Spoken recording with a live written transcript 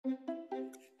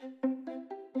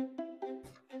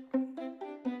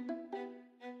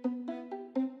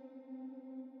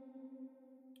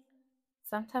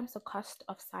Sometimes the cost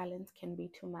of silence can be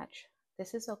too much.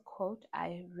 This is a quote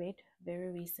I read very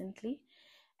recently,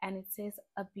 and it says,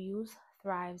 abuse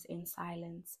thrives in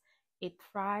silence. It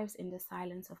thrives in the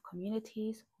silence of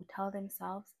communities who tell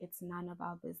themselves it's none of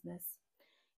our business.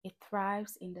 It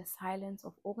thrives in the silence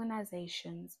of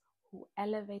organizations who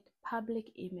elevate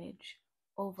public image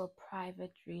over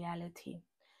private reality.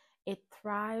 It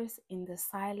thrives in the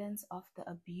silence of the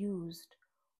abused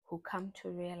who come to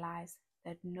realize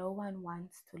that no one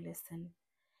wants to listen.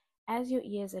 As your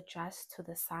ears adjust to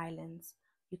the silence,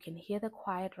 you can hear the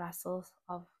quiet rustles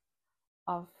of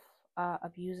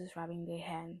abusers rubbing their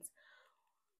hands.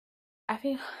 I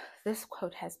feel this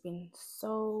quote has been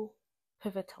so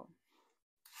pivotal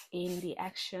in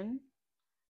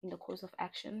the course of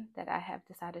action that I have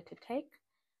decided to take.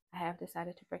 I have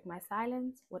decided to break my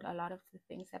silence with a lot of the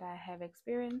things that I have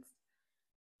experienced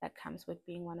that comes with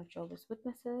being one of Jehovah's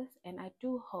Witnesses. And I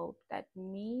do hope that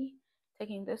me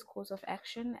taking this course of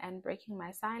action and breaking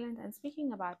my silence and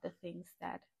speaking about the things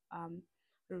that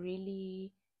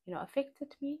really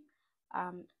affected me,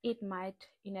 it might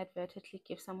inadvertently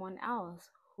give someone else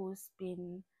who's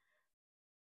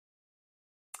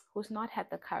not had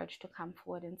the courage to come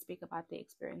forward and speak about the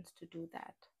experience to do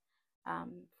that,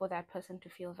 for that person to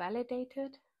feel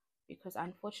validated. Because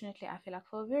unfortunately, I feel like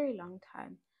for a very long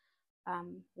time,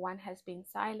 one has been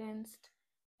silenced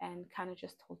and kind of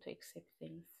just told to accept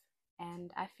things.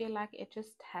 And I feel like it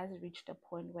just has reached a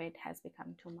point where it has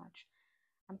become too much.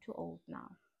 I'm too old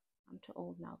now. I'm too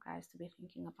old now, guys, to be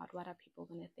thinking about what are people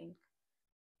going to think.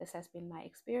 This has been my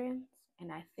experience,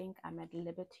 and I think I'm at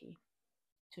liberty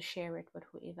to share it with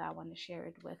whoever I want to share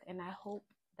it with. And I hope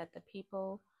that the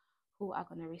people who are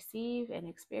going to receive and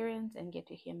experience and get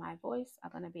to hear my voice are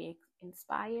going to be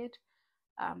inspired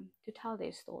to tell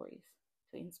their stories,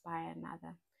 to inspire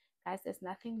another. Guys, there's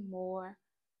nothing more,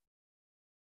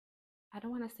 I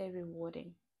don't want to say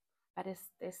rewarding, but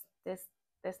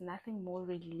there's nothing more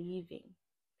relieving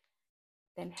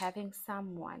than having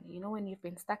someone, when you've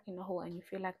been stuck in a hole and you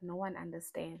feel like no one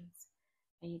understands,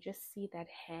 and you just see that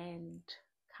hand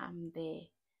come there,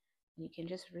 and you can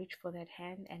just reach for that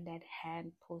hand, and that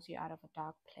hand pulls you out of a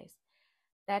dark place.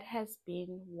 That has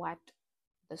been what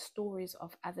the stories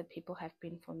of other people have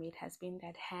been for me. It has been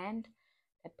that hand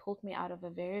that pulled me out of a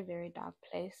very, very dark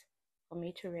place for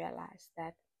me to realize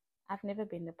that I've never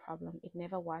been the problem. It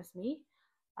never was me.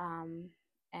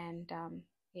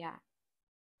 Yeah,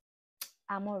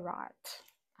 I'm all right.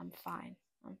 I'm fine.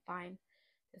 I'm fine.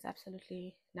 There's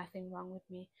absolutely nothing wrong with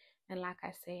me. And like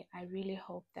I say, I really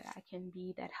hope that I can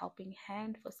be that helping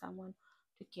hand for someone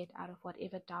to get out of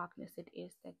whatever darkness it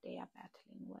is that they are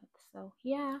battling with. So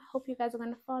yeah, hope you guys are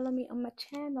going to follow me on my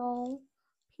channel.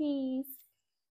 Peace.